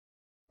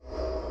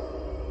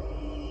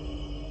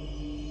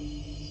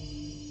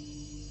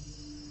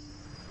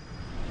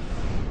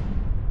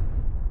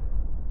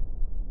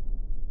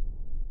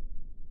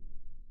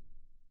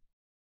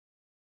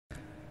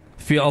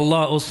Fear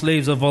Allah, O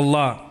slaves of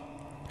Allah,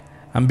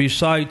 and be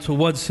shy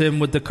towards Him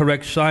with the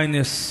correct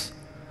shyness.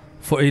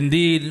 For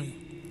indeed,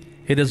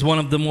 it is one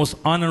of the most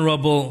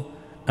honorable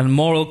and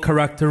moral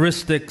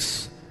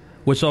characteristics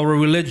which our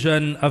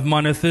religion of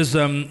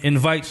monotheism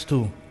invites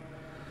to.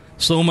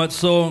 So much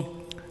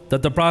so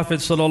that the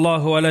Prophet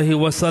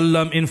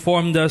ﷺ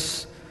informed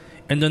us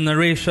in the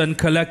narration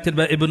collected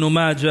by Ibn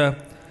Majah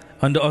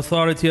on the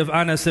authority of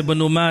Anas ibn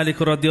Malik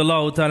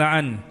radiallahu ta'ala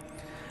an,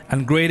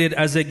 and graded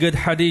as a good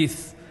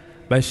hadith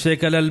by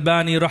Shaykh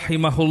al-Albani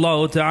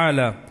rahimahullah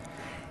ta'ala,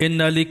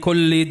 inna li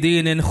kulli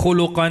dinin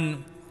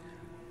khuluqan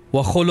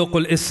wa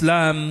khuluqul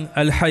Islam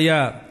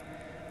al-haya.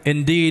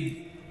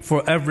 Indeed,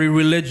 for every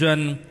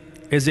religion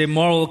is a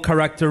moral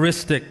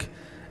characteristic,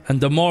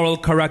 and the moral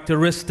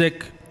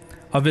characteristic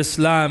of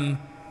Islam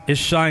is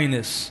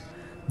shyness.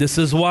 This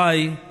is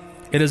why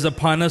it is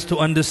upon us to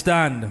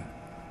understand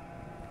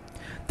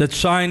that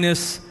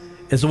shyness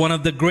is one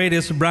of the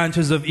greatest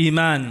branches of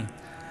Iman.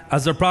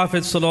 As the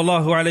Prophet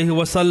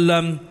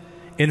ﷺ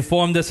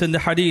informed us in the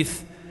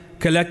hadith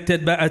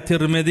collected by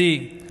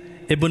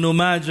At-Tirmidhi, Ibn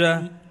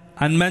Majah,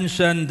 and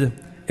mentioned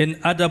in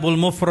Adab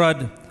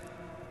al-Mufrad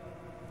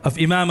of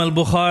Imam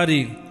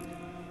al-Bukhari,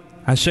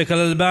 and Shaykh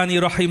al-Albani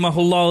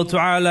rahimahullah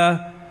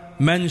ta'ala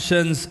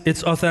mentions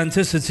its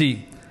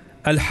authenticity.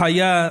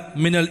 Al-Haya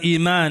min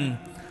al-Iman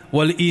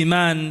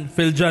wal-Iman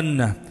fil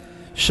Jannah.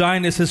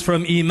 Shyness is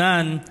from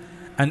Iman,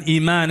 and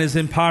Iman is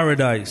in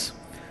paradise.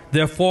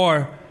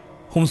 Therefore,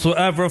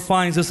 whomsoever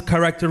finds this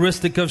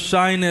characteristic of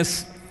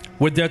shyness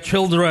with their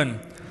children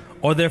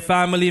or their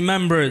family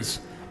members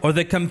or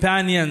their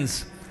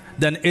companions,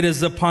 then it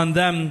is upon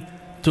them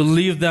to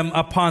leave them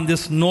upon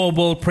this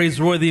noble,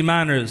 praiseworthy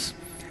manners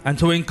and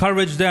to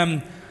encourage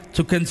them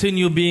to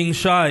continue being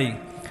shy.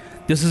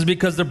 This is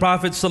because the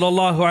Prophet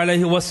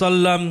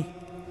ﷺ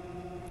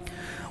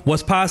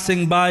was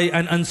passing by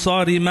an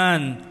Ansari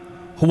man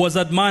who was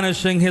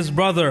admonishing his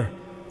brother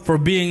for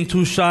being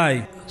too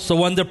shy. So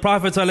when the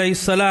Prophet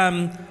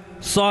ﷺ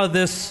saw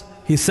this,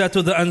 he said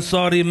to the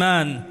Ansari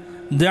man,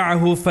 دَعْهُ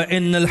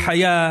فَإِنَّ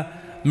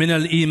الْحَيَاءَ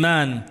مِنَ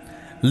الْإِيمَانِ.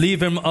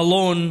 Leave him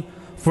alone,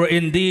 for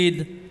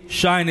indeed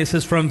shyness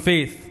is from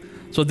faith.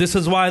 So this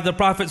is why the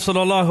Prophet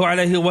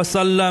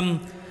ﷺ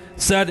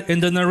said in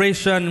the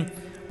narration,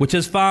 which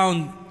is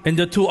found in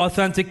the two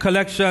authentic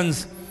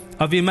collections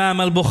of Imam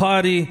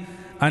al-Bukhari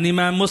and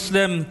Imam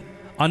Muslim,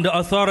 on the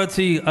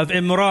authority of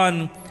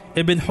Imran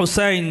ibn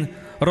Hussein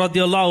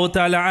radiyallahu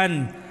ta'ala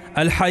an,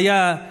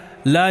 al-haya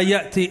la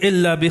ya'ti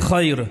illa bi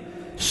khair.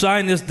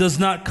 Shyness does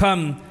not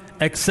come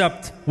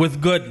except with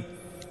good.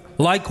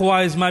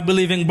 Likewise, my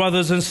believing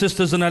brothers and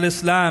sisters in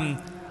al-Islam,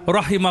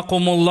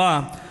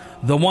 rahimakumullah,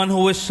 the one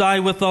who is shy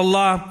with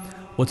Allah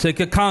will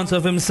take account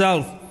of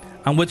himself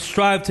and would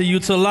strive to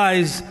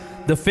utilize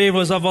the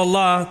favors of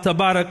Allah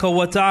tabaraka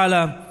wa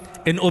ta'ala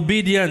in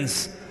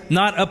obedience,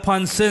 not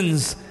upon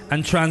sins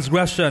and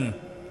transgression.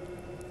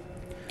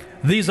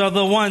 These are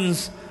the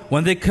ones,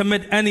 when they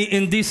commit any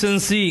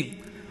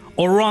indecency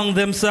or wrong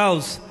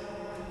themselves,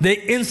 they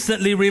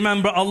instantly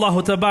remember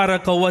Allah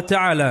tabaraka wa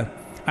ta'ala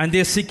and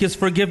they seek His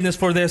forgiveness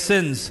for their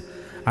sins.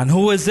 And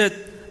who is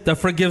it that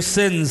forgives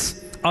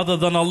sins other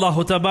than Allah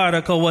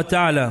tabaraka wa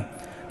ta'ala?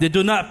 They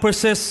do not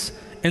persist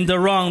in the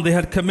wrong they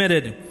had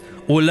committed.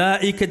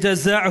 أولئك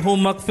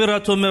جزاؤهم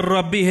مغفرة من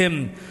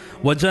ربهم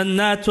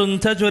وجنات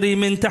تجري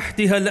من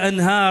تحتها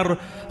الأنهار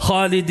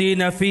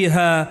خالدين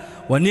فيها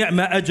ونعم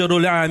أجر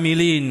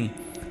العاملين.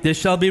 They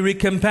shall be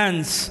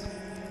recompensed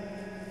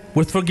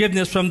with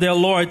forgiveness from their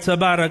Lord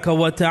tabaraka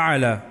wa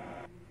ta'ala,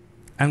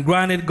 and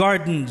granted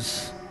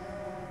gardens.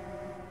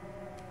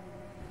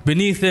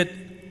 Beneath it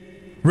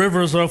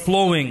rivers are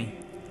flowing.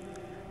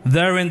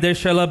 Therein they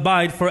shall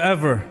abide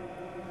forever.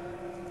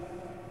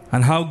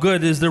 And how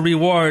good is the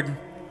reward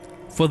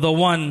for the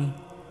one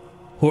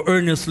who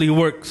earnestly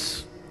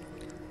works.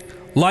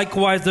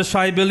 Likewise, the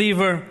shy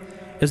believer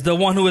is the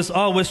one who is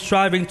always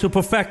striving to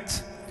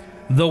perfect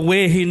the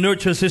way he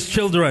nurtures his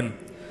children,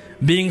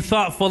 being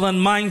thoughtful and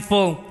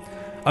mindful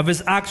of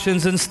his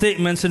actions and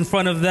statements in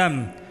front of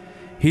them.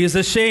 He is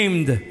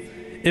ashamed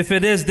if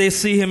it is they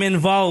see him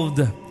involved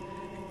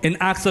in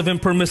acts of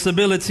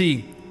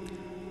impermissibility,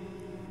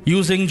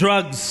 using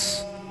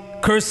drugs,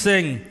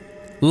 cursing,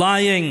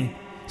 lying,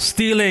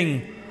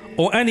 stealing,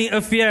 or any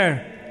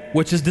affair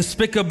which is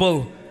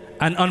despicable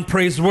and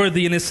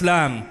unpraiseworthy in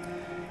Islam.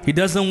 He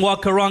doesn't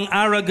walk around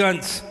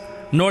arrogant,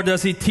 nor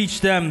does he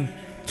teach them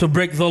to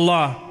break the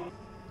law.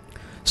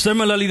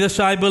 Similarly, the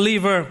shy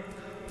believer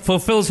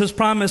fulfills his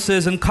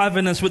promises and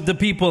covenants with the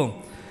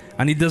people,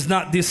 and he does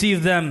not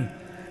deceive them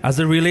as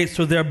it relates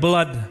to their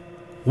blood,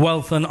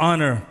 wealth, and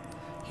honor.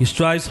 He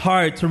strives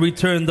hard to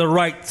return the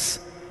rights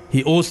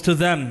he owes to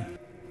them.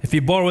 If he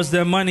borrows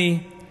their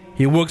money,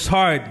 he works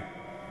hard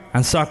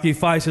and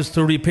sacrifices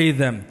to repay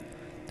them.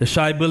 The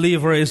shy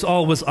believer is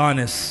always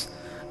honest,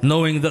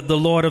 knowing that the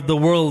Lord of the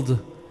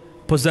world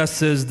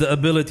possesses the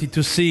ability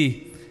to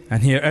see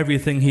and hear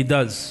everything he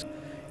does.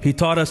 He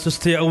taught us to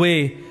stay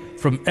away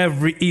from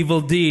every evil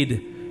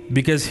deed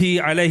because he,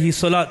 alayhi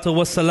salatu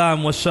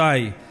wasalam, was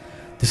shy.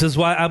 This is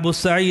why Abu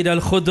Sa'id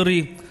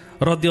al-Khudri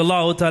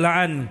radiallahu ta'ala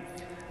an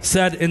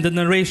said in the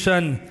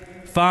narration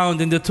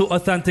found in the two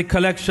authentic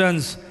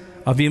collections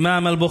of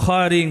Imam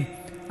al-Bukhari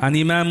and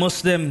Imam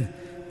Muslim,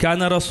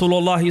 كان رسول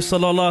الله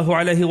صلى الله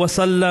عليه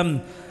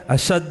وسلم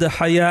أشد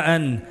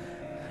حياء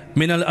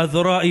من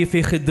الأذراء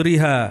في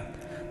خدرها.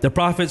 The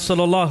Prophet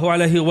صلى الله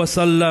عليه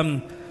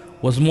وسلم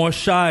was more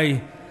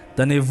shy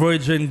than a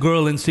virgin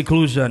girl in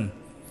seclusion.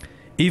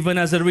 Even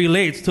as it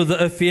relates to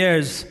the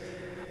affairs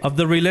of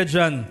the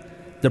religion,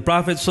 the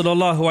Prophet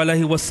sallallahu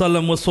alaihi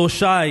wasallam was so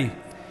shy,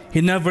 he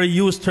never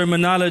used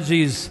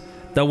terminologies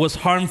that was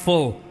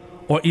harmful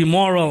or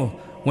immoral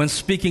when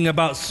speaking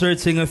about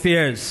certain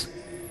affairs.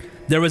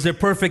 There is a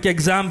perfect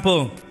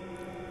example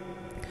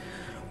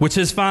which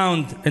is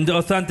found in the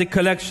authentic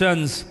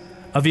collections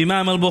of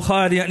Imam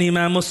al-Bukhari and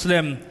Imam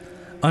Muslim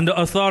on the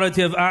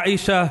authority of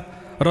Aisha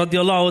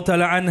radiallahu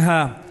ta'ala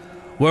anha,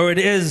 where it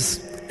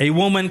is a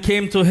woman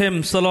came to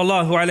him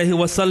sallallahu alaihi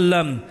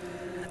wasallam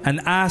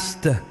and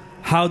asked,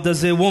 how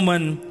does a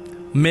woman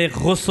make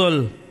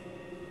ghusl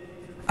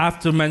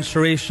after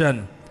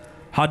menstruation?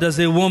 How does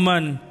a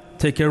woman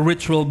take a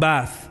ritual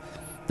bath?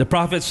 The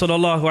Prophet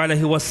sallallahu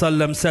alaihi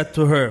wasallam said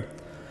to her,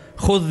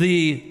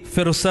 خُذِّي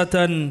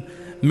فِرْسَةً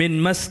مِّن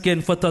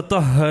مَسْكٍ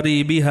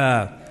فَتَطَهَّرِي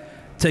بِهَا.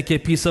 Take a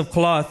piece of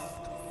cloth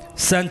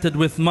scented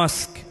with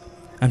musk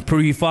and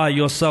purify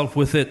yourself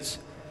with it.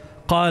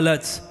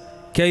 قالت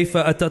كيف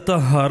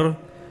أتطهر?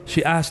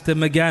 She asked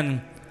him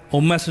again,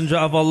 O Messenger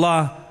of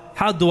Allah,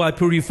 how do I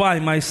purify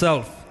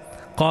myself?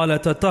 قال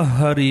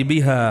تطهري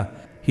بها.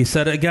 He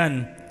said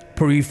again,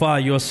 purify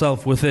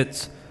yourself with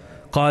it.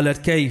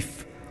 قالت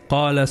كيف?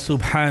 قال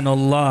سبحان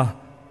الله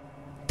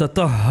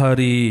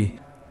تطهري.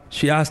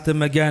 She asked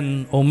him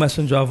again, O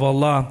Messenger of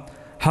Allah,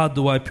 how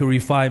do I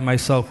purify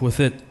myself with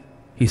it?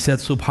 He said,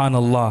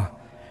 Subhanallah,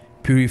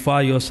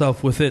 purify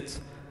yourself with it.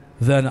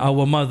 Then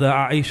our mother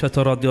Aisha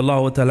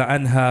radiallahu ta'ala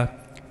anha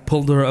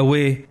pulled her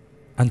away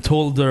and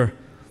told her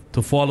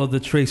to follow the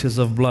traces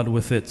of blood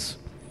with it.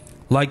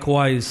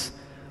 Likewise,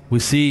 we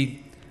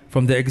see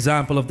from the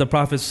example of the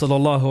Prophet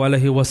sallallahu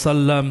alaihi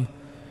wasallam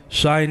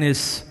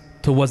shyness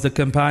towards the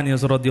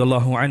companions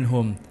radiallahu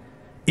anhum,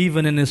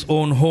 even in his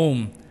own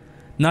home,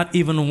 not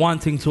even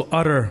wanting to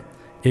utter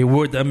a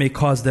word that may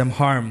cause them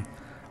harm.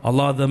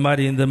 Allah the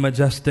Mighty and the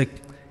Majestic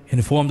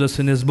informed us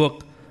in His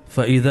book,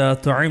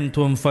 فَإِذَا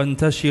طَعِمْتُمْ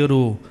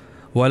فَانْتَشِرُوا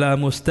وَلَا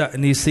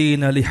مُسْتَأْنِسِينَ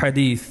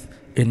لِحَدِيثٍ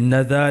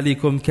إِنَّ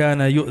ذَلِكُمْ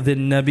كَانَ يُؤْذِي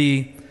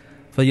النَّبِيِّ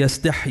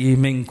فَيَسْتَحْيِي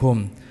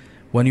مِنْكُمْ.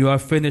 When you are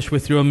finished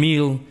with your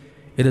meal,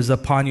 it is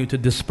upon you to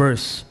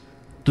disperse.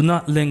 Do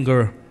not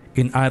linger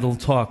in idle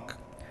talk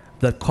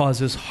that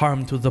causes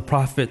harm to the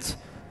Prophet,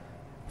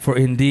 for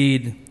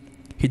indeed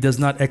he does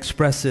not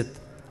express it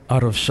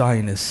out of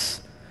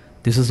shyness.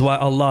 This is why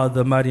Allah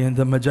the Mighty and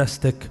the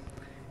Majestic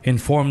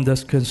informed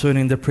us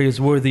concerning the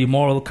praiseworthy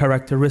moral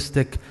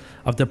characteristic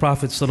of the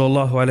Prophet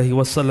sallallahu alaihi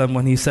wasallam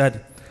when he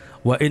said,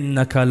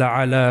 وَإِنَّكَ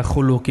لَعَلَى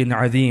خُلُقٍ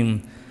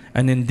عَظِيمٍ.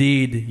 And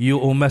indeed,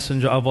 you, O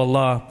Messenger of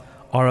Allah,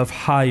 are of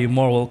high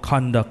moral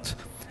conduct.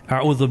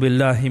 أعوذ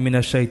بالله من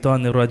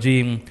الشيطان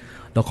الرجيم.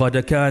 لقد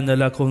كان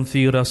لكم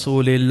في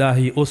رسول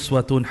الله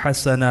أسوة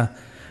حسنة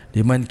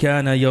لمن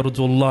كان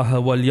يرجو الله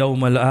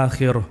واليوم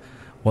الآخر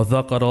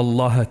وذكر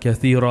الله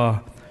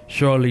كثيرا.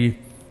 Surely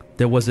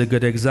there was a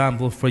good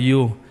example for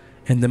you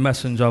in the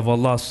Messenger of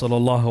Allah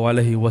sallallahu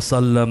alaihi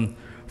wasallam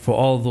for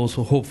all those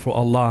who hope for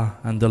Allah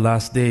and the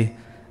last day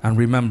and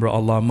remember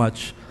Allah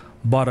much.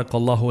 بارك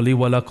الله لي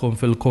ولكم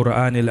في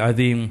القرآن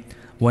العظيم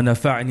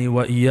ونفعني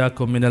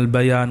وإياكم من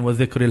البيان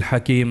وذكر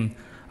الحكيم.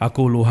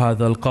 أقول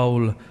هذا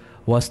القول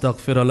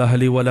واستغفر الله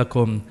لي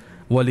ولكم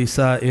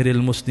ولسائر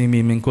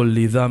المسلمين من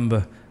كل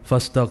ذنب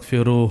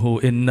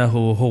فاستغفروه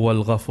إنه هو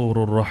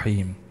الغفور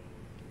الرحيم.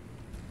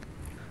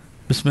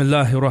 بسم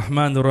الله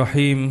الرحمن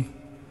الرحيم.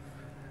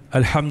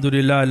 الحمد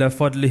لله على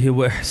فضله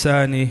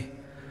وإحسانه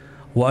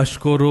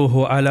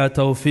وأشكره على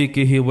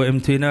توفيقه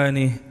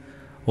وامتنانه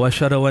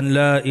وأشهد أن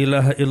لا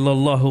إله إلا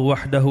الله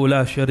وحده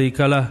لا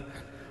شريك له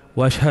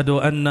وأشهد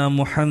أن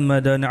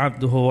محمدا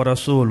عبده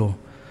ورسوله.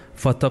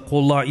 فاتقوا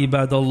الله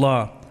عباد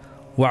الله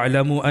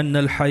واعلموا أن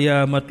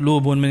الحياة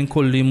مطلوب من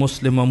كل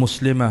مسلم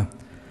ومسلمة.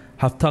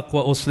 Have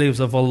taqwa, O slaves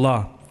of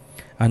Allah,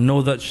 and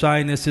know that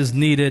shyness is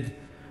needed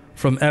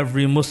from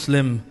every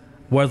Muslim,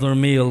 whether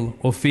male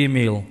or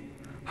female.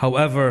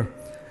 However,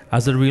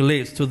 as it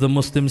relates to the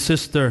Muslim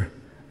sister,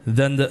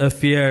 then the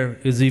affair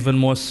is even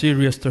more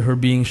serious to her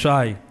being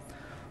shy.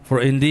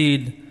 For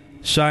indeed,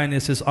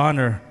 shyness is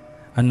honor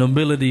and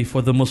nobility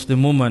for the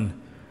Muslim woman.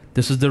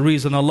 This is the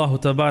reason Allah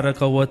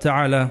Tabaraka wa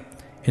Ta'ala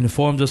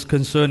informs us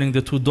concerning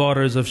the two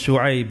daughters of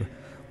Shu'aib.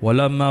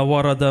 وَلَمَّا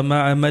وَرَدَ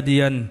مَاءَ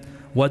مَدْيَنَ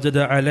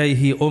وَجَدَ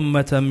عَلَيْهِ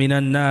أُمَّةً مِّنَ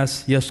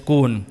النَّاسِ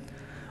يَسْقُونَ.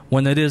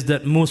 When it is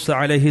that Musa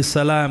alayhi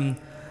salam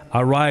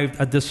arrived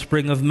at the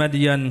spring of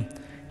Madian,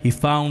 he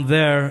found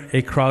there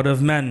a crowd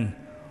of men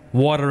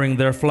watering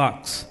their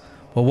flocks.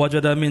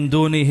 وَوَجَدَ مِن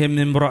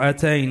دُونِهِمْ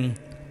امْرَأَتَيْنِ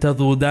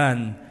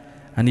تَذُودَانِ.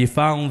 And he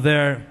found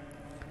there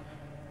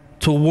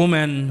two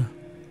women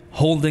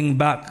holding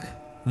back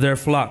their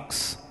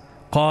flocks.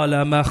 قال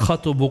ما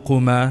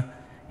خطبكما.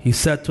 He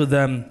said to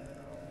them,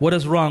 what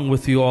is wrong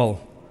with you all?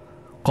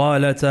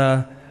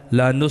 قالتا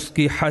لا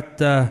نسقي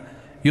حتى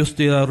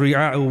يصدر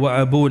الرعاء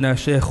وأبونا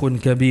شيخ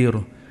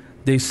كبير.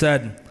 They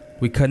said,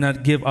 we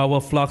cannot give our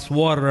flocks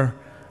water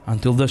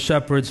until the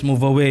shepherds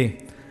move away,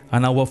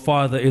 and our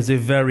father is a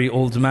very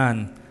old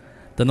man.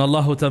 Then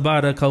Allah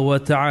Tabaraka wa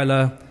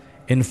Ta'ala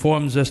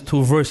informs us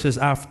 2 verses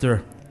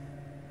after.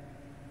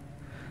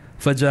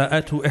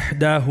 فَجَاءَتْهُ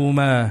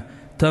إِحْدَاهُمَا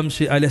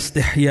تَمْشِي عَلَى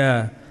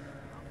اسْتِحْيَاءٍ.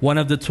 One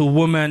of the 2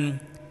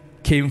 women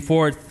came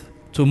forth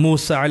to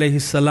Musa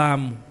alayhi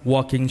salam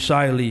walking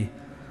shyly.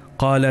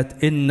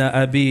 قالت إن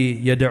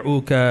أبي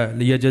يدعوك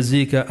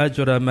ليجزيك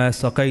أجر ما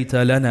سقيت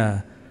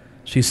لنا.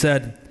 She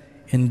said,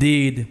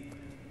 indeed,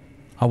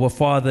 our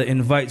father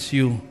invites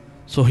you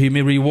so he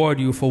may reward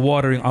you for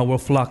watering our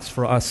flocks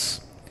for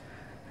us.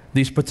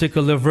 These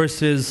particular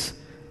verses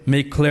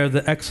make clear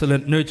the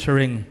excellent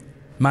nurturing,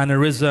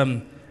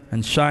 mannerism,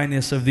 and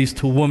shyness of these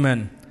 2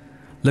 women.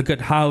 Look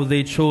at how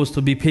they chose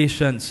to be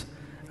patient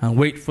and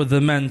wait for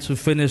the men to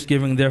finish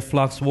giving their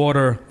flocks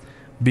water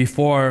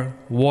before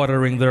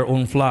watering their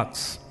own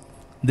flocks.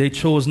 They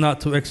chose not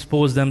to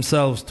expose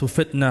themselves to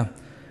fitna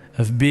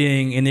of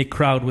being in a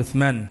crowd with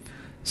men.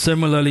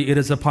 Similarly, it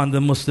is upon the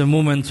Muslim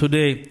woman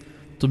today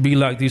to be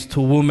like these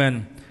 2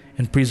 women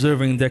in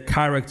preserving their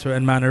character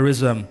and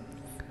mannerism.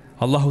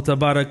 Allah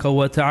Tabaraka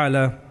wa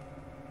Ta'ala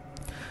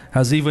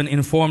has even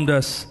informed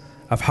us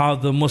of how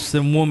the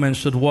Muslim woman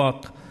should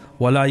walk.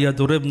 وَلَا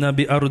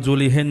يَضْرِبْنَ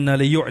بِأَرْجُلِهِنَّ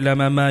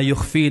لِيُعْلَمَ مَا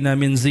يُخْفِينَ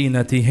مِنْ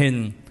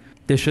زِينَتِهِنَّ.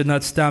 They should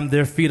not stamp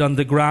their feet on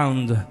the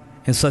ground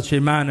in such a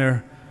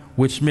manner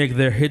which make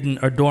their hidden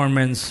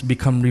adornments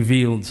become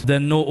revealed.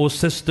 Then know, O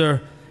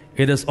sister,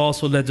 it is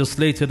also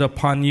legislated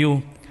upon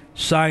you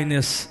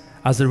shyness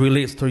as it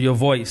relates to your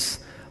voice.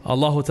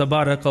 Allah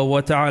Tabaraka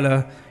wa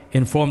Ta'ala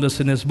informed us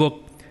in His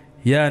book,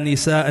 يَا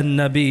نِسَاءَ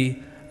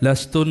النَّبِي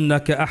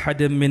لَسْتُنَّ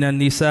كَأَحَدٍ مِّنَ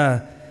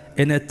النِّسَاءِ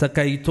إِنْ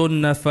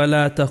اتَّقَيْتُنَّ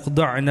فَلَا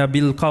تَخْضَعْنَ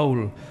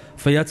بِالْقَوْلِ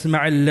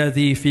فَيَطْمَعَ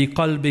الَّذِي فِي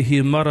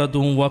قَلْبِهِ مَرَضٌ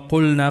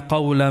وَقُلْنَ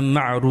قَوْلًا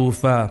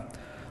مَعْرُوفًا.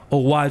 O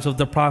wives of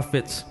the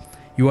prophets,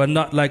 you are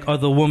not like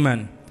other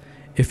women.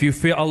 If you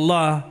fear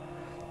Allah,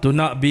 do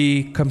not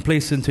be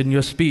complacent in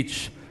your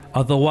speech.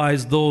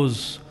 Otherwise,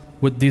 those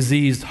with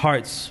diseased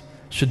hearts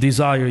should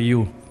desire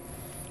you.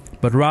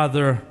 But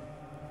rather,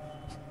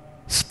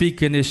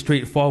 speak in a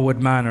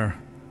straightforward manner.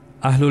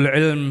 Ahlul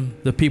Ilm,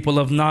 the people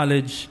of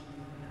knowledge,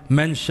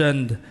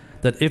 mentioned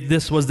that if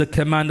this was the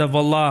command of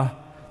Allah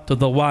to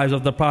the wives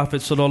of the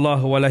Prophet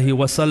sallallahu alaihi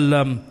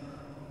wasallam,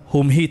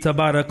 whom He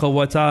Tabaraka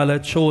wa Ta'ala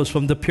chose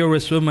from the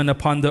purest women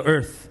upon the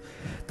earth,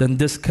 then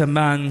this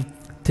command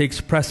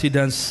takes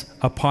precedence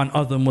upon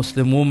other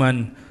Muslim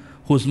women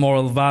whose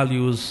moral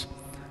values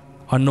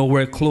are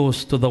nowhere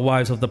close to the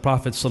wives of the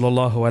Prophet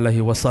sallallahu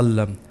alaihi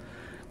wasallam.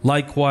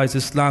 Likewise,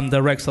 Islam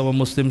directs our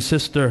Muslim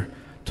sister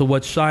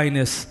towards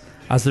shyness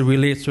as it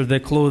relates to their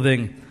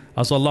clothing.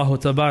 As Allah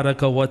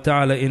Tabaraka wa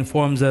Ta'ala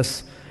informs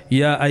us,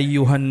 Ya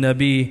ayyuhan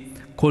nabi,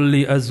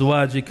 kulli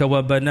azwajika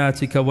wa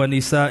banatika wa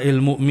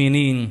nisa'il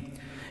mu'minin,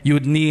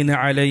 yudnina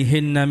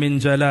alayhinna min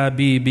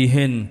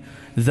jalabibihin,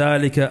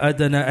 dhalika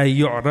adana ay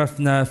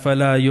yu'rafna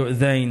fala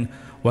yu'zain,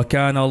 wa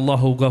kana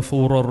Allahu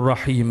ghafurur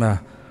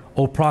rahima.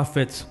 O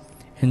Prophet,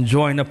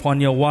 enjoin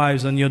upon your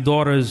wives and your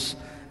daughters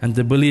and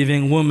the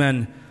believing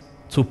women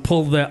to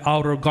pull their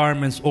outer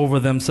garments over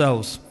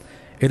themselves.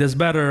 It is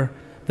better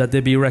that they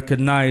be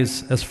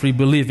recognized as free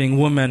believing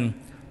women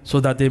so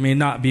that they may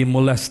not be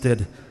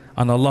molested.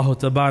 And Allah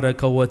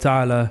Tabaraka wa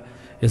Ta'ala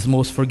is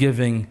most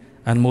forgiving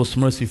and most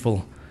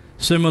merciful.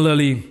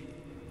 Similarly,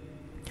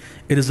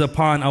 it is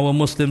upon our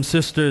Muslim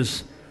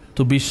sisters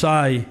to be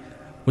shy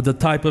with the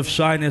type of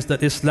shyness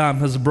that Islam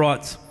has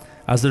brought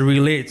as it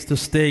relates to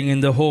staying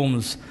in the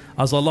homes.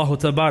 As Allah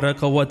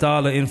Tabaraka wa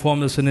Ta'ala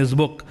informed us in His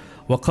book,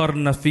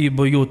 وَقَرْنَ فِي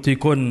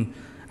بُيُوتِكُنْ,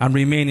 and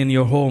remain in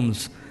your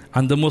homes.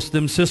 And the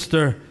Muslim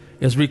sister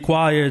is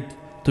required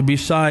to be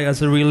shy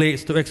as it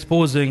relates to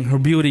exposing her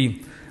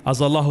beauty,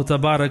 as Allah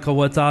Tabaraka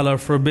wa Ta'ala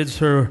forbids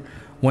her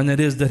when it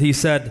is that He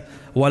said,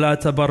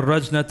 وَلَا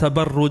تَبَرَّجْنَ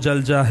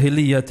تَبَرُّجَ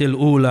الْجَاهِلِيَّةِ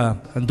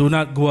الْأُولَى, and do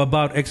not go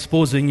about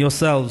exposing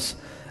yourselves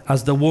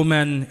as the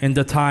women in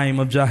the time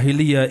of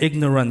Jahiliyyah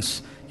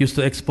ignorance used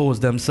to expose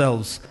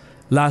themselves.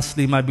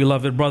 Lastly, my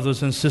beloved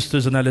brothers and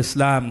sisters in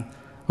Islam,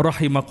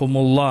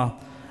 rahimakumullah,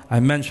 I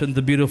mentioned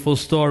the beautiful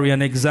story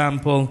and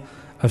example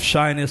of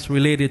shyness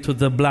related to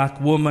the black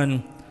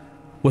woman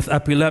with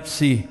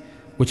epilepsy,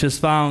 which is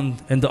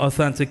found in the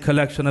authentic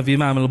collection of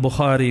Imam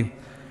al-Bukhari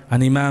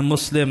and Imam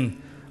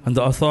Muslim on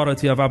the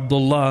authority of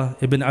Abdullah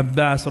ibn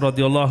Abbas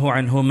radiallahu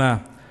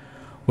anhuma,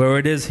 where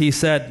it is he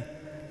said,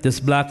 this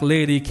black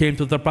lady came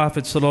to the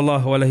Prophet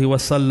sallallahu alaihi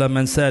wasallam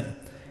and said,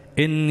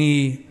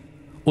 Inni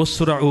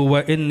usra'u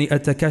wa inni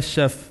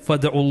atakashaf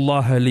fad'u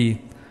Allah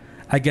li.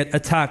 I get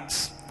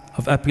attacks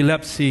of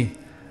epilepsy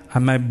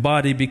and my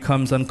body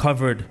becomes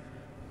uncovered.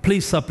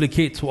 Please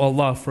supplicate to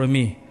Allah for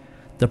me.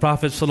 The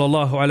Prophet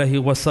sallallahu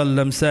alaihi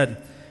wasallam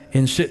said,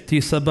 In shi'ti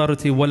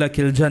sabarti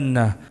walakil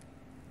jannah,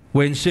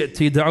 wa in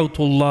shi'ti da'utu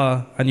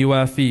Allah an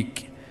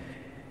yuafik.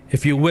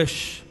 If you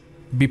wish,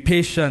 be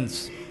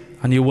patient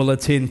and you will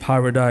attain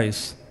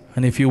paradise.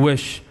 And if you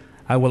wish,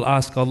 I will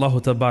ask Allah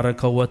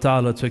Tabaraka wa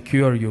Ta'ala to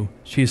cure you.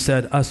 She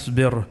said,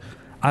 Asbir,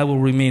 I will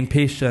remain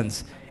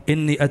patient.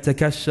 Inni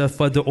atakashaf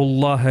fad'u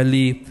Allah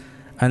li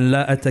and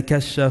la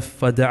atakashaf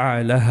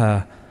fada'a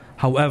laha.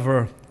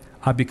 However,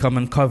 I become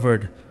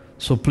uncovered.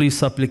 So please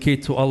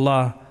supplicate to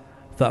Allah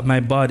that my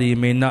body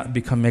may not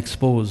become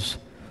exposed.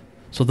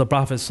 So the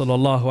Prophet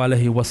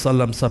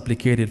ﷺ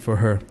supplicated for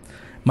her.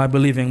 My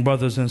believing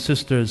brothers and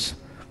sisters,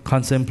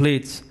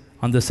 contemplate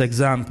on this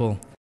example.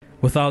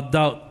 Without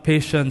doubt,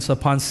 patience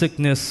upon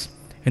sickness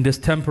in this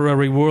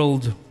temporary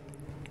world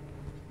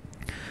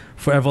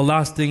for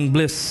everlasting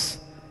bliss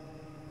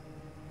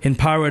in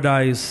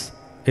paradise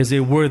is a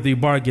worthy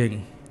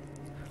bargain.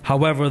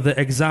 However, the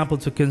example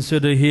to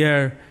consider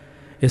here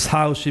is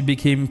how she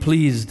became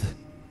pleased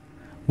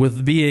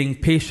with being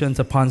patient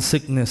upon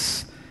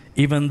sickness,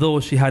 even though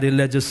she had a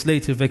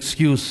legislative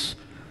excuse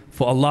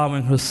for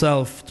allowing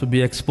herself to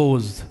be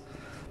exposed.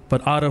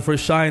 But out of her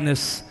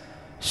shyness,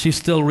 she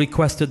still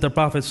requested the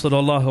Prophet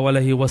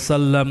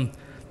ﷺ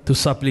to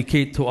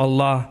supplicate to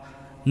Allah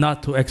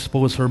not to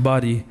expose her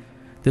body.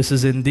 This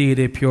is indeed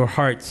a pure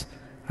heart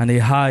and a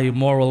high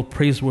moral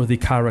praiseworthy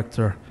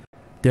character.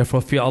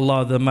 Therefore fear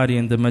Allah the Mighty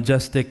and the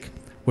Majestic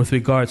with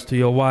regards to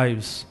your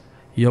wives,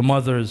 your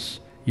mothers,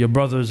 your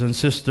brothers and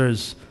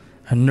sisters,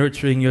 and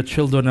nurturing your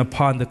children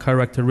upon the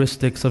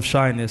characteristics of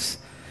shyness.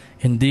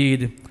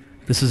 Indeed,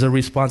 this is a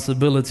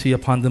responsibility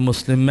upon the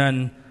Muslim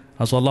men,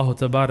 as Allah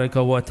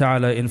Tabaraka wa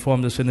Ta'ala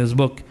informed us in His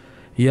book,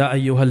 Ya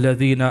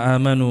ayyuhalladhina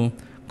amanu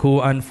ku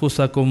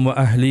anfusakum wa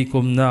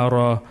ahlikum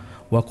nara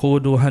wa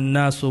quduha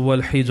an-nasu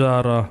wal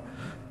hijara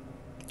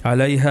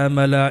alayha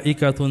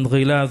malaikatun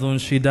ghiladhun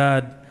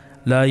shidad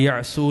la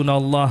ya'suna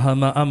Allah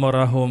ma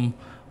amarahum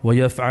wa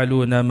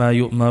yaf'aluna ma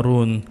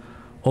yu'marun.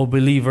 O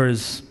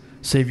believers,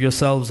 save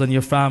yourselves and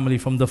your family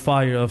from the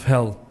fire of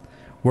hell,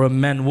 where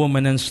men,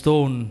 women and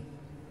stone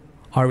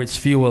are its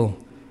fuel.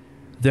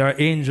 There are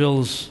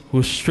angels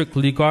who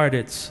strictly guard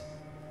it,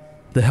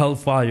 the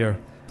hellfire,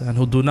 and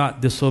who do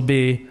not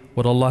disobey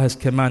what Allah has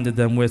commanded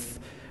them with,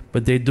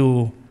 but they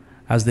do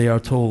as they are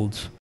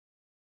told.